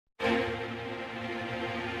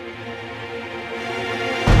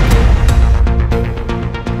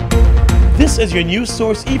is your news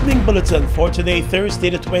source evening bulletin for today,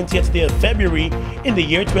 Thursday, the 20th day of February in the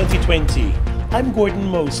year 2020. I'm Gordon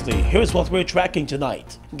Mosley. Here's what we're tracking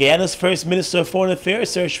tonight. Guyana's First Minister of Foreign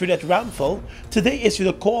Affairs, Sir Sridhat Ramphal, today issued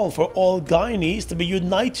a call for all Guyanese to be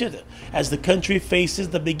united as the country faces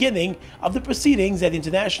the beginning of the proceedings at the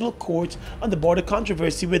International Court on the border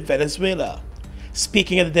controversy with Venezuela.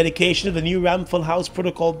 Speaking at the dedication of the new Ramphal House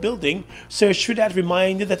Protocol building, Sir Sridhat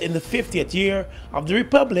reminded that in the 50th year of the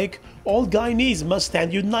Republic, all Guyanese must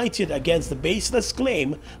stand united against the baseless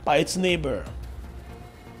claim by its neighbor.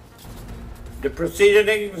 The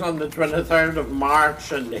proceedings on the 23rd of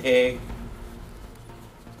March in The Hague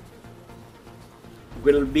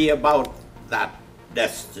will be about that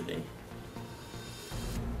destiny.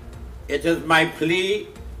 It is my plea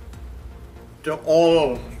to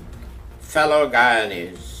all fellow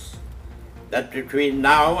Guyanese that between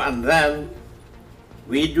now and then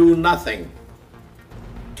we do nothing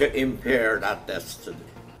to impair that destiny.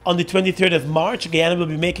 On the 23rd of March, Guyana will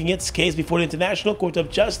be making its case before the International Court of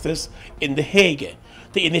Justice in The Hague.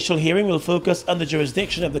 The initial hearing will focus on the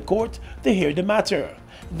jurisdiction of the court to hear the matter.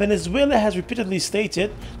 Venezuela has repeatedly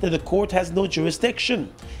stated that the court has no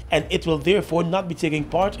jurisdiction and it will therefore not be taking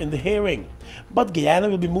part in the hearing. But Guyana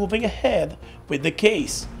will be moving ahead with the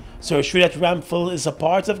case. Sir Sridhat Ramphal is a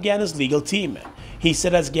part of Guyana's legal team. He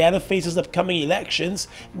said as Guyana faces upcoming elections,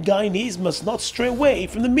 Guyanese must not stray away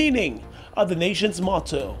from the meaning of the nation's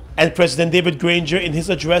motto. And President David Granger, in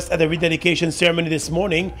his address at the rededication ceremony this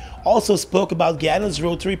morning, also spoke about Guyana's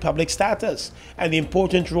road to republic status and the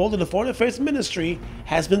important role that the Foreign Affairs Ministry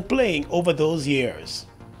has been playing over those years.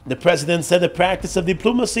 The President said the practice of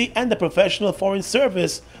diplomacy and the professional foreign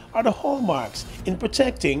service are the hallmarks in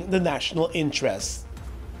protecting the national interests.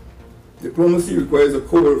 Diplomacy requires a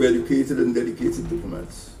core of educated and dedicated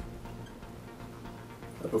diplomats.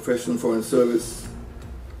 A professional foreign service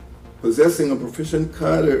possessing a proficient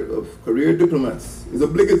cadre of career diplomats is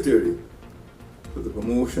obligatory for the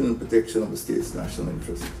promotion and protection of the state's national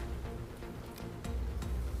interest.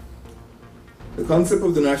 The concept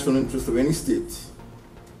of the national interest of any state,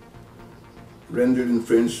 rendered in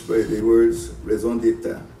French by the words raison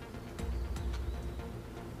d'etat,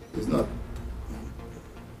 is not,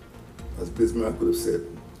 as Bismarck would have said,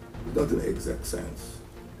 not an exact science.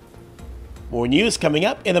 More news coming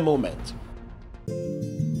up in a moment.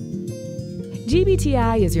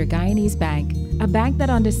 GBTI is your Guyanese bank, a bank that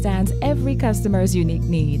understands every customer's unique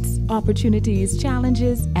needs, opportunities,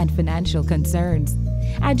 challenges, and financial concerns.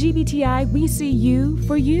 At GBTI, we see you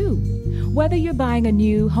for you. Whether you're buying a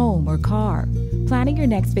new home or car, planning your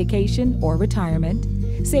next vacation or retirement,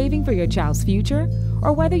 saving for your child's future,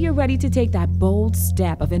 or whether you're ready to take that bold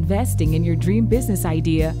step of investing in your dream business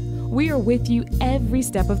idea, we are with you every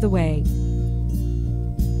step of the way.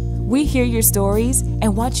 We hear your stories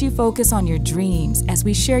and watch you focus on your dreams as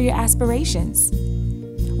we share your aspirations.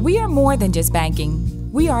 We are more than just banking.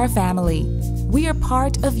 We are a family. We are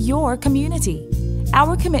part of your community.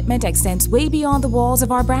 Our commitment extends way beyond the walls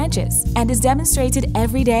of our branches and is demonstrated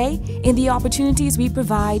every day in the opportunities we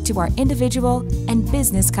provide to our individual and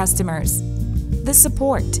business customers. The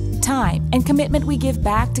support, time, and commitment we give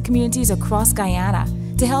back to communities across Guyana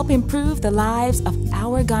to help improve the lives of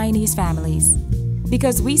our Guyanese families.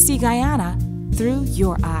 Because we see Guyana through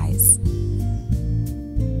your eyes.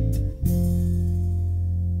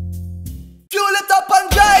 Fuel it up and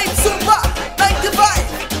drive, Super 95.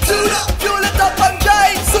 Tune up. Fuel it up and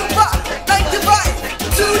drive, Super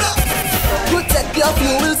 95. Tune up. Protect your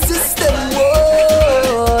fuel system,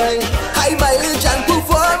 boy. High mileage and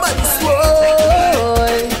performance,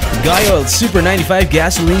 boy. Guyana's Super 95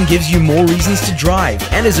 gasoline gives you more reasons to drive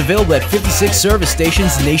and is available at 56 service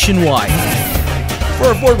stations nationwide.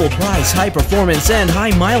 For affordable price, high performance, and high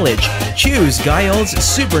mileage, choose Guyana's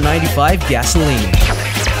Super 95 gasoline.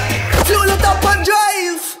 Fuel it up and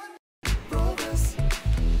drive!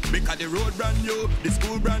 Because the road brand new, the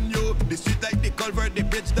school brand new, the street like the culvert, the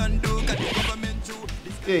bridge done do, got the government too.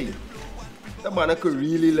 Hey, that man could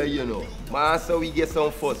really let you know. Man, so we get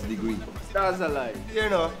some first degree. That's a lie. You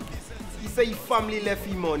know, he say your family left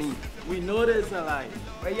him money. We know that's a lie.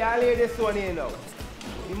 But y'all hear this one here now.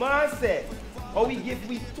 The man said, oh, we give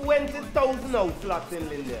we 20,000 out flats in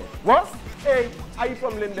Linden. What? Hey, are you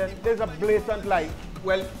from Linden? There's a blatant lie.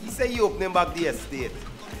 Well, he say he opening back the estate.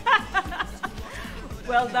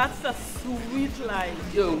 Well, that's a sweet lie.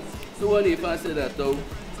 Yo, so what if I say that though?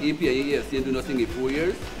 If you estate do nothing in 4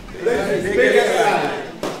 years?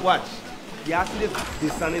 Watch. You see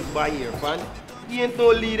this son is by here, fam. He ain't no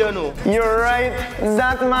leader, no. You're right.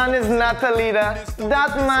 That man is not a leader.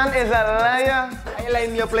 That man is a liar. I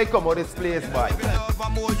line me up like come out this place, boy.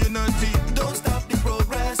 Don't stop the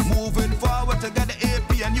progress, moving forward. you got the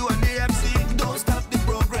AP and you and the AMC. Don't stop the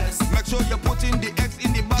progress. Make sure you put in the X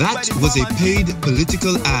in the box. That was a paid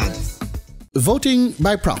political ad. Voting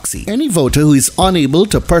by proxy. Any voter who is unable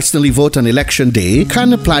to personally vote on election day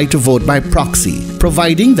can apply to vote by proxy,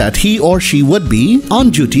 providing that he or she would be on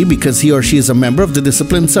duty because he or she is a member of the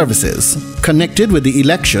disciplined services, connected with the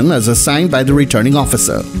election as assigned by the returning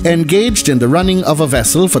officer, engaged in the running of a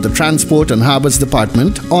vessel for the Transport and Harbors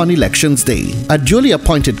Department on elections day, a duly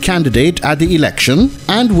appointed candidate at the election,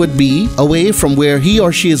 and would be away from where he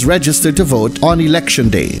or she is registered to vote on election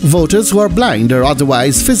day. Voters who are blind or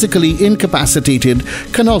otherwise physically incapacitated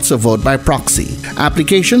can also vote by proxy.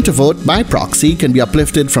 Application to vote by proxy can be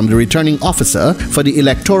uplifted from the returning officer for the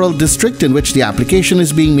electoral district in which the application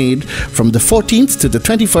is being made from the 14th to the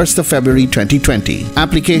 21st of February 2020.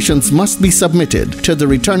 Applications must be submitted to the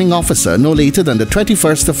returning officer no later than the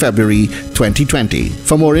 21st of February 2020.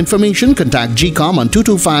 For more information, contact GCOM on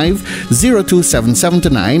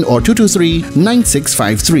 225-02779 or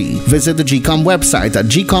 223-9653. Visit the GCOM website at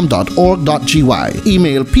gcom.org.gy.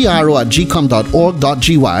 Email pro@gcom.org.gy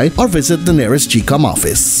or visit the nearest GCOM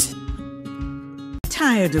office.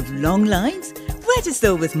 Tired of long lines?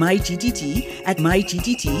 Register with MyGTT at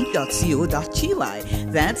mygtt.co.gy.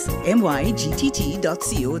 That's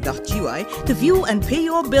mygtt.co.gy to view and pay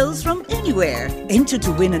your bills from anywhere. Enter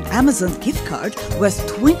to win an Amazon gift card worth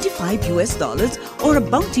 $25 or a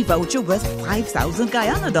bounty voucher worth 5,000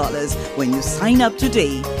 Guyana dollars when you sign up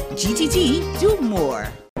today. GTT, do more.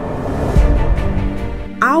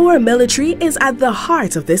 Our military is at the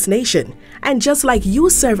heart of this nation, and just like you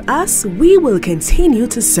serve us, we will continue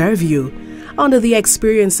to serve you. Under the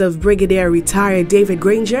experience of Brigadier Retired David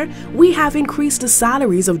Granger, we have increased the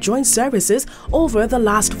salaries of joint services over the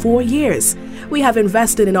last 4 years. We have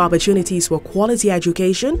invested in opportunities for quality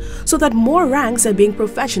education so that more ranks are being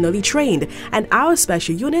professionally trained and our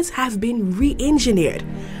special units have been re-engineered.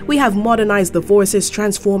 We have modernized the forces,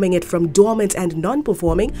 transforming it from dormant and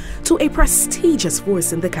non-performing to a prestigious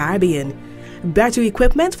force in the Caribbean. Better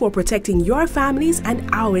equipment for protecting your families and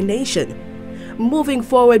our nation. Moving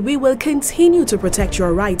forward, we will continue to protect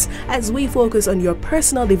your rights as we focus on your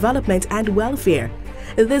personal development and welfare.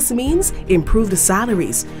 This means improved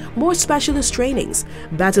salaries, more specialist trainings,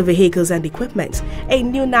 better vehicles and equipment, a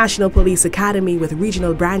new National Police Academy with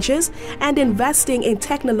regional branches, and investing in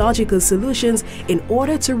technological solutions in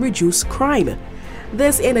order to reduce crime.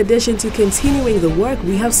 This in addition to continuing the work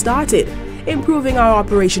we have started, improving our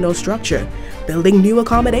operational structure, building new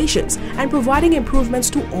accommodations, and providing improvements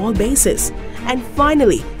to all bases. And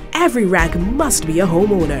finally, every rank must be a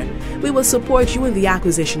homeowner. We will support you in the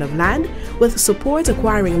acquisition of land, with support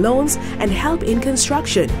acquiring loans, and help in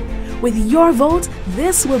construction. With your vote,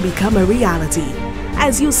 this will become a reality.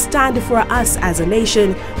 As you stand for us as a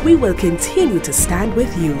nation, we will continue to stand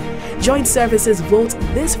with you. Joint Services vote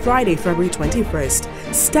this Friday, February 21st.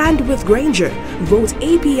 Stand with Granger. Vote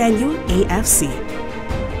APNU AFC.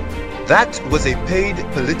 That was a paid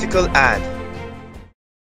political ad.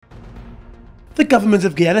 The government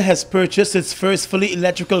of Guyana has purchased its first fully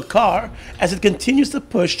electrical car as it continues to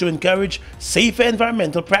push to encourage safer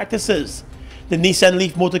environmental practices. The Nissan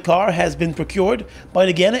Leaf motor car has been procured by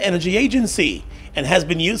the Guyana Energy Agency and has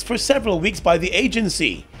been used for several weeks by the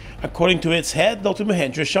agency, according to its head, Dr.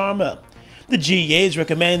 Mahendra Sharma. The GEA is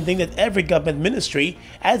recommending that every government ministry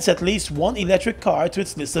adds at least one electric car to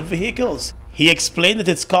its list of vehicles. He explained that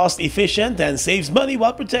it's cost efficient and saves money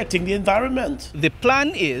while protecting the environment. The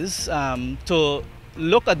plan is to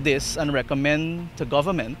look at this and recommend to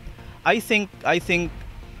government. I think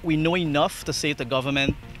we know enough to say to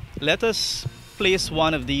government, let us place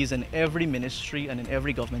one of these in every ministry and in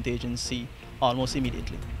every government agency almost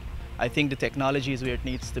immediately. I think the technology is where it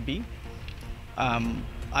needs to be. I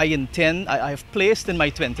have placed in my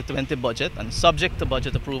 2020 budget, and subject to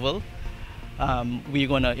budget approval, we're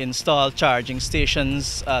going to install charging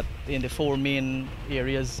stations in the 4 main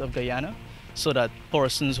areas of Guyana so that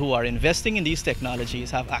persons who are investing in these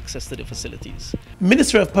technologies have access to the facilities.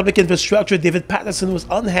 Minister of Public Infrastructure David Patterson was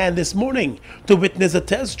on hand this morning to witness a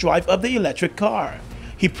test drive of the electric car.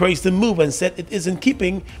 He praised the move and said it is in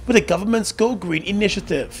keeping with the government's Go Green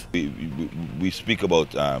initiative. We speak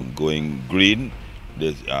about going green.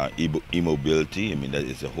 There's e-mobility. I mean, that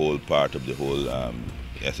is a whole part of the whole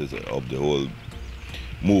essence of the whole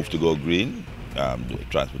move to go green.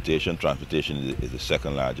 Transportation is the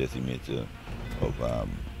second largest emitter of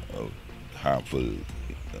harmful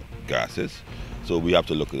gases. So we have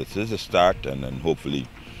to look at this. This is a start, and then hopefully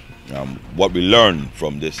what we learn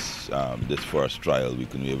from this this first trial, we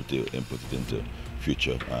can be able to input it into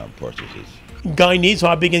future purchases. Guyanese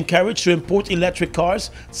are being encouraged to import electric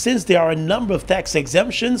cars since there are a number of tax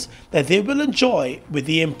exemptions that they will enjoy with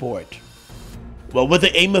the import. Well, with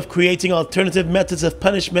the aim of creating alternative methods of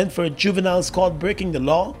punishment for juveniles caught breaking the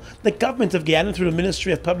law, the government of Guyana, through the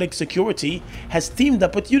Ministry of Public Security, has teamed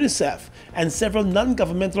up with UNICEF and several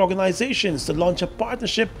non-governmental organizations to launch a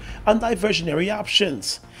partnership on diversionary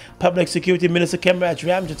options. Public Security Minister Kemraj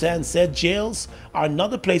Ramjatan said jails are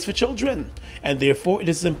not a place for children, and therefore it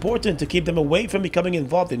is important to keep them away from becoming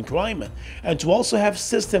involved in crime, and to also have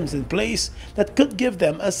systems in place that could give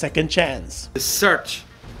them a second chance. The search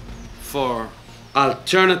for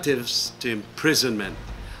alternatives to imprisonment,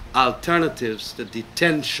 alternatives to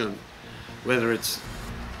detention, whether it's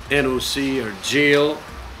NOC or jail,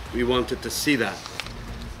 we wanted to see that.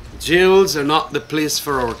 Jails are not the place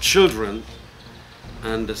for our children,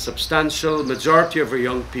 and the substantial majority of our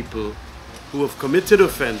young people who have committed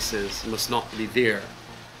offenses must not be there.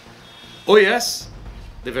 Oh yes,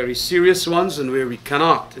 the very serious ones, and where we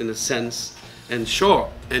cannot, in a sense, ensure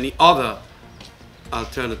any other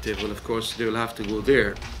alternative, well, of course, they will have to go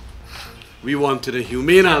there. We wanted a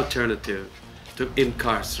humane alternative to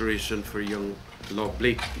incarceration for young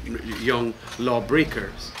lawbreakers.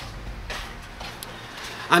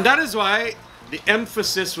 And that is why the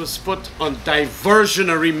emphasis was put on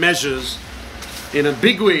diversionary measures in a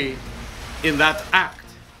big way in that act,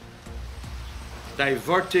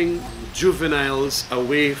 diverting juveniles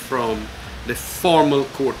away from the formal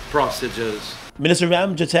court procedures. Minister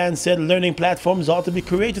Ramjatan said learning platforms ought to be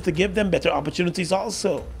created to give them better opportunities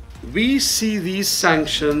also. We see these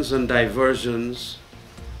sanctions and diversions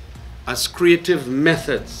as creative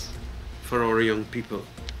methods for our young people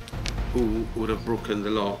who would have broken the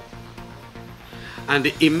law. And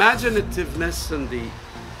the imaginativeness and the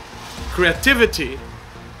creativity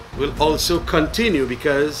will also continue,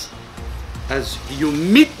 because as you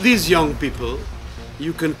meet these young people,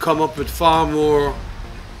 you can come up with far more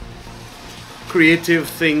creative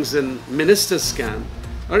things than ministers can,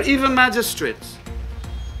 or even magistrates.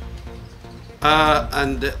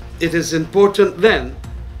 And it is important then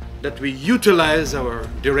that we utilize our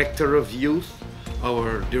Director of Youth,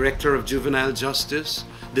 our Director of Juvenile Justice,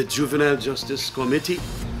 the Juvenile Justice Committee,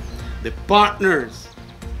 the partners,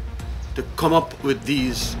 to come up with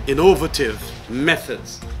these innovative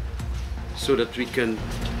methods so that we can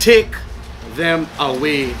take them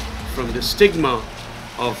away from the stigma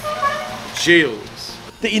of jails.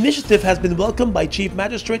 The initiative has been welcomed by Chief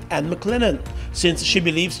Magistrate Anne McLennan, since she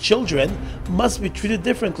believes children must be treated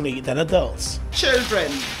differently than adults.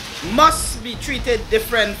 Children must be treated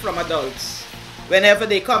different from adults whenever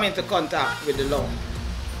they come into contact with the law.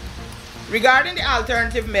 Regarding the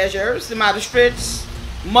alternative measures, the magistrates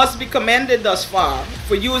must be commended thus far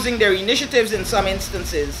for using their initiatives in some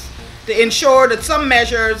instances to ensure that some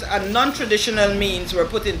measures and non-traditional means were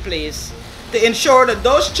put in place to ensure that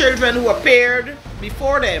those children who appeared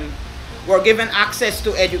before them were given access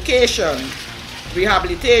to education,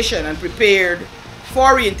 rehabilitation, and prepared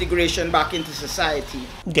for reintegration back into society.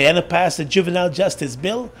 Guyana passed the Juvenile Justice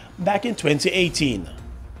Bill back in 2018.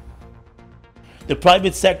 The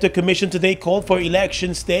Private Sector Commission today called for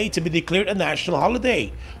Elections Day to be declared a national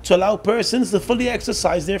holiday to allow persons to fully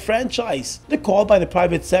exercise their franchise. The call by the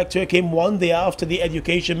private sector came one day after the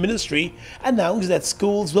Education Ministry announced that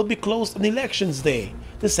schools will be closed on Elections Day,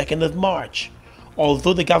 the 2nd of March.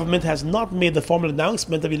 Although the government has not made the formal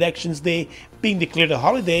announcement of Elections Day being declared a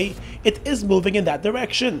holiday, it is moving in that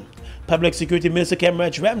direction. Public Security Minister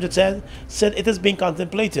Kemraj Ramjatan said it is being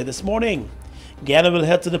contemplated this morning. Guyana will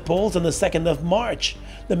head to the polls on the 2nd of March.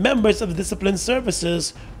 The members of the discipline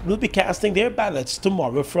services will be casting their ballots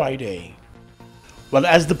tomorrow, Friday. Well,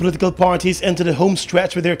 as the political parties enter the home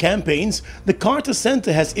stretch with their campaigns, the Carter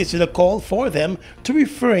Center has issued a call for them to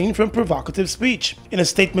refrain from provocative speech. In a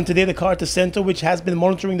statement today, the Carter Center, which has been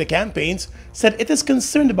monitoring the campaigns, said it is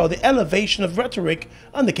concerned about the elevation of rhetoric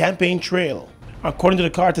on the campaign trail. According to the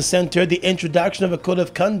Carter Center, the introduction of a code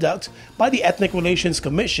of conduct by the Ethnic Relations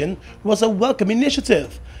Commission was a welcome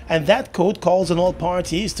initiative, and that code calls on all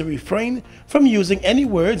parties to refrain from using any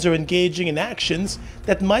words or engaging in actions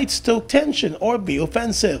that might stoke tension or be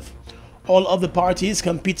offensive. All of the parties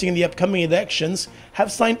competing in the upcoming elections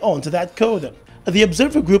have signed on to that code. The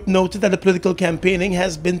Observer Group noted that the political campaigning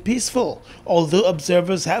has been peaceful, although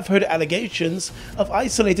observers have heard allegations of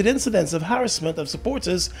isolated incidents of harassment of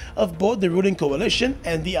supporters of both the ruling coalition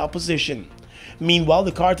and the opposition. Meanwhile,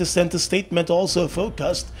 the Carter Center statement also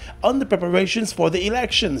focused on the preparations for the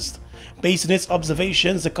elections. Based on its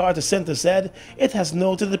observations, the Carter Center said it has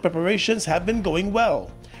noted the preparations have been going well.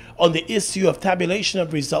 On the issue of tabulation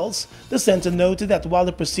of results, the center noted that while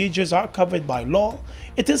the procedures are covered by law,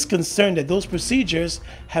 it is concerned that those procedures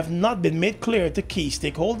have not been made clear to key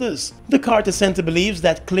stakeholders. The Carter Center believes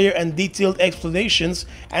that clear and detailed explanations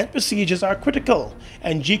and procedures are critical,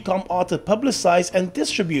 and GCOM ought to publicize and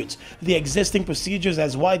distribute the existing procedures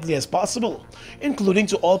as widely as possible, including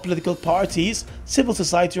to all political parties, civil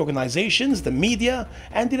society organizations, the media,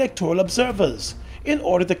 and electoral observers, in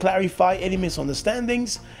order to clarify any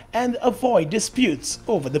misunderstandings and avoid disputes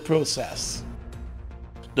over the process.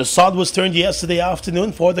 The sod was turned yesterday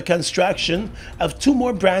afternoon for the construction of 2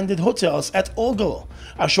 more branded hotels at Ogle,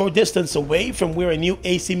 a short distance away from where a new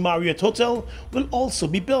AC Marriott hotel will also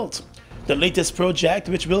be built. The latest project,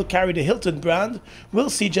 which will carry the Hilton brand, will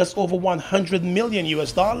see just over $100 million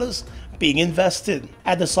being invested.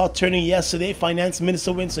 At the sod turning yesterday, Finance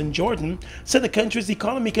Minister Winston Jordan said the country's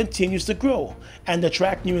economy continues to grow and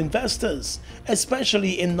attract new investors,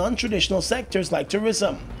 especially in non-traditional sectors like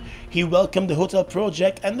tourism. He welcomed the hotel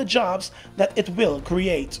project and the jobs that it will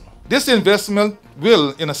create. This investment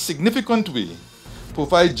will, in a significant way,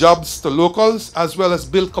 provide jobs to locals as well as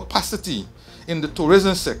build capacity in the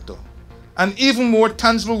tourism sector, and even more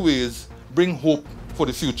tangible ways bring hope for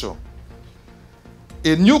the future.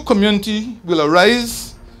 A new community will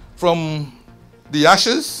arise from the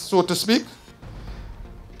ashes, so to speak,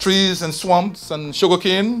 trees and swamps and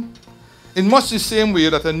sugarcane, in much the same way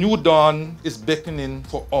that a new dawn is beckoning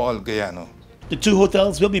for all Guyana. The 2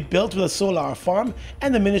 hotels will be built with a solar farm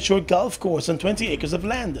and a miniature golf course on 20 acres of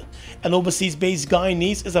land. An overseas-based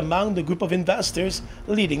Guyanese is among the group of investors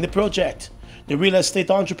leading the project. The real estate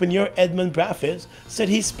entrepreneur Edmund Braffett said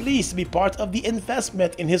he's pleased to be part of the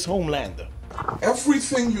investment in his homeland.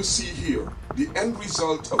 Everything you see here, the end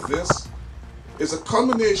result of this, is a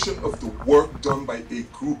culmination of the work done by a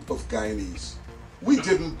group of Guyanese. We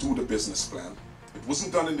didn't do the business plan. It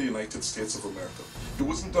wasn't done in the United States of America. It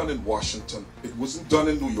wasn't done in Washington. It wasn't done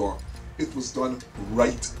in New York. It was done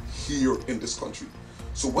right here in this country.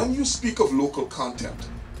 So when you speak of local content,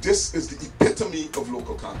 this is the epitome of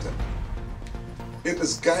local content. It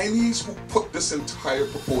is Guyanese who put this entire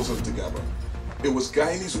proposal together. It was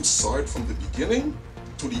Guyanese who saw it from the beginning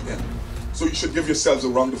to the end. So you should give yourselves a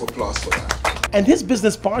round of applause for that. And his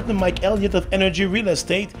business partner Mike Elliott of Energy Real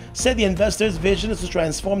Estate said the investor's vision is to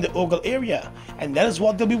transform the Ogle area, and that is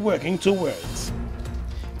what they'll be working towards.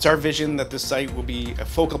 It's our vision that this site will be a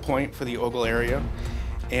focal point for the Ogle area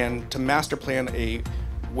and to master plan a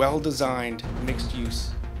well-designed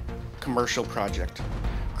mixed-use commercial project.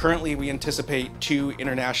 Currently, we anticipate 2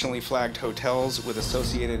 internationally flagged hotels with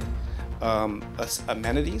associated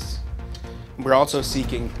amenities. We're also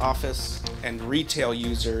seeking office and retail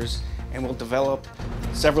users, and will develop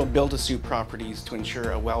several build-to-suit properties to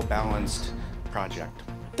ensure a well-balanced project.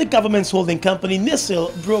 The government's holding company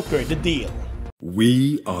Nissil brokered the deal.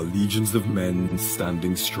 We are legions of men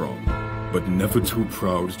standing strong, but never too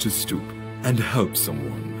proud to stoop and help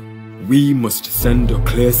someone. We must send a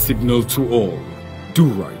clear signal to all. Do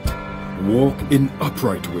right, walk in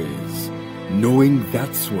upright ways, knowing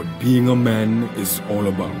that's what being a man is all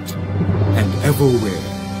about, and ever aware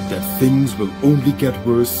that things will only get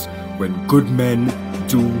worse when good men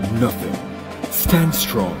do nothing. Stand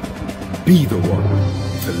strong, be the one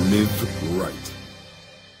to live right.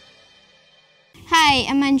 Hi,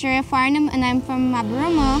 I'm Andrea Farnham and I'm from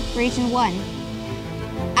Mabaruma, Region 1.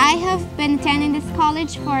 I have been attending this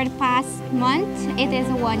college for the past month. It is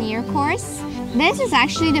a 1-year course. This is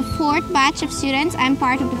actually the 4th batch of students. I'm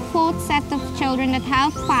part of the 4th set of children that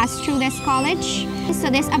have passed through this college. So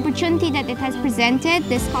this opportunity that it has presented,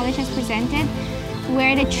 this college has presented,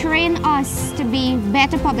 where they train us to be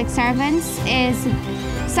better public servants is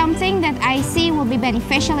something that I see will be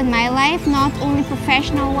beneficial in my life, not only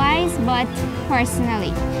professional-wise, but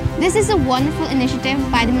personally. This is a wonderful initiative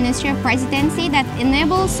by the Ministry of Presidency that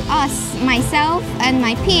enables us, myself, and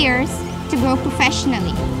my peers to grow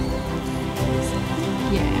professionally.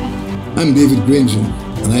 Yeah. I'm David Granger,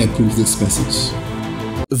 and I approve this message.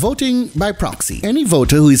 Voting by proxy. Any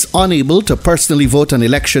voter who is unable to personally vote on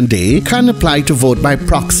election day can apply to vote by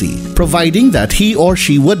proxy, providing that he or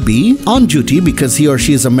she would be on duty because he or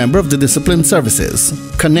she is a member of the disciplined services,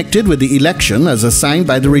 connected with the election as assigned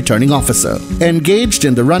by the returning officer, engaged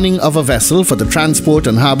in the running of a vessel for the Transport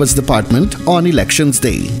and Harbours Department on elections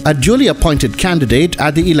day, a duly appointed candidate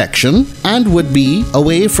at the election, and would be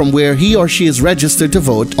away from where he or she is registered to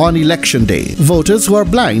vote on election day. Voters who are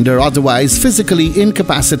blind or otherwise physically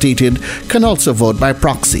incapacitated incapacitated can also vote by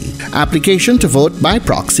proxy. Application to vote by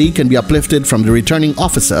proxy can be uplifted from the returning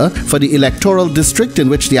officer for the electoral district in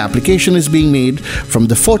which the application is being made from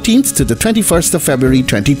the 14th to the 21st of February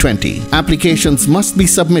 2020. Applications must be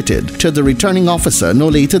submitted to the returning officer no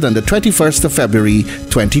later than the 21st of February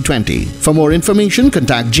 2020. For more information,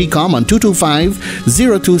 contact GCOM on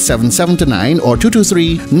 225-02779 or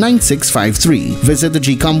 223-9653. Visit the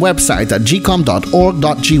GCOM website at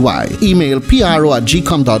gcom.org.gy. Email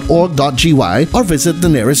pro@gcom.org.gy or visit the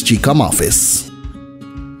nearest GCOM office.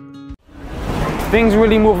 Things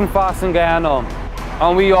really moving fast in Guyana,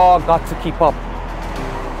 and we all got to keep up.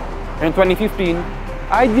 In 2015,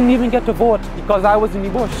 I didn't even get to vote because I was in the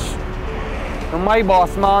bush. And my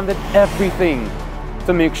boss man did everything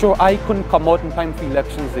to make sure I couldn't come out in time for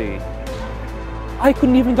elections day. I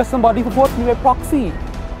couldn't even get somebody to vote me by proxy.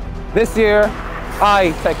 This year,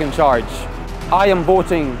 I take in charge. I am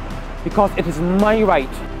voting because it is my right,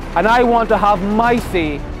 and I want to have my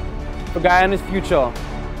say for Guyana's future.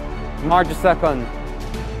 March 2nd,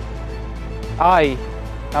 I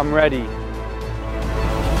am ready.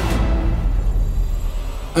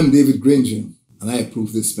 I'm David Granger, and I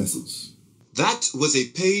approve this message. That was a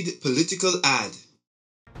paid political ad.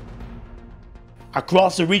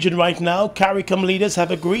 Across the region right now, CARICOM leaders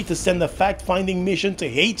have agreed to send a fact-finding mission to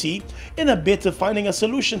Haiti in a bid to finding a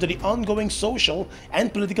solution to the ongoing social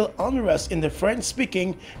and political unrest in the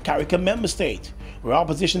French-speaking CARICOM member state, where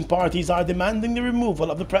opposition parties are demanding the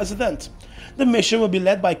removal of the president. The mission will be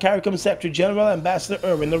led by CARICOM Secretary General Ambassador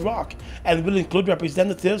Erwin Larocque and will include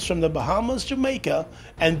representatives from the Bahamas, Jamaica,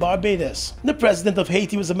 and Barbados. The president of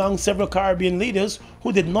Haiti was among several Caribbean leaders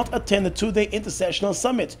who did not attend the two-day intersessional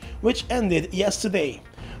summit, which ended yesterday.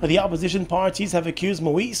 The opposition parties have accused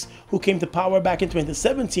Moïse, who came to power back in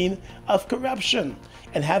 2017, of corruption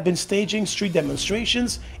and have been staging street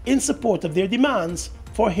demonstrations in support of their demands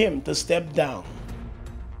for him to step down.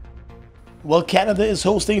 While Canada is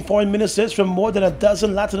hosting foreign ministers from more than a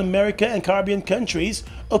dozen Latin America and Caribbean countries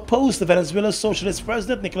opposed to Venezuela's socialist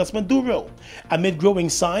president Nicolas Maduro, amid growing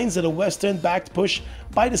signs that a Western-backed push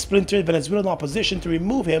by the splintered Venezuelan opposition to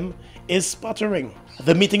remove him is sputtering.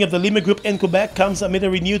 The meeting of the Lima Group in Quebec comes amid a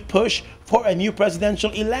renewed push for a new presidential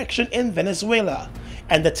election in Venezuela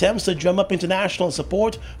and attempts to drum up international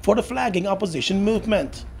support for the flagging opposition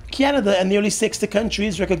movement. Canada and nearly 60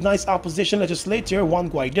 countries recognize opposition legislator Juan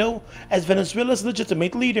Guaido as Venezuela's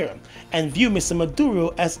legitimate leader and view Mr. Maduro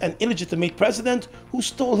as an illegitimate president who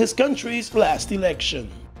stole his country's last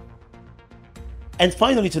election. And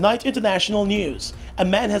finally tonight, international news. A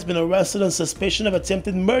man has been arrested on suspicion of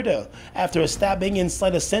attempted murder after a stabbing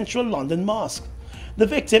inside a central London mosque. The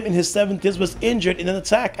victim in his 70s was injured in an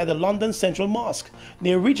attack at the London Central Mosque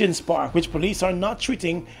near Regent's Park, which police are not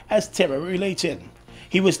treating as terror-related.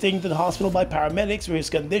 He was taken to the hospital by paramedics where his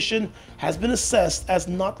condition has been assessed as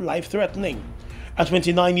not life-threatening. A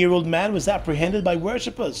 29-year-old man was apprehended by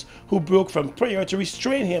worshippers who broke from prayer to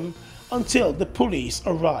restrain him until the police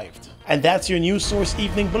arrived. And that's your News Source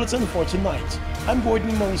Evening Bulletin for tonight. I'm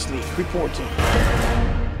Gordon Mosley reporting.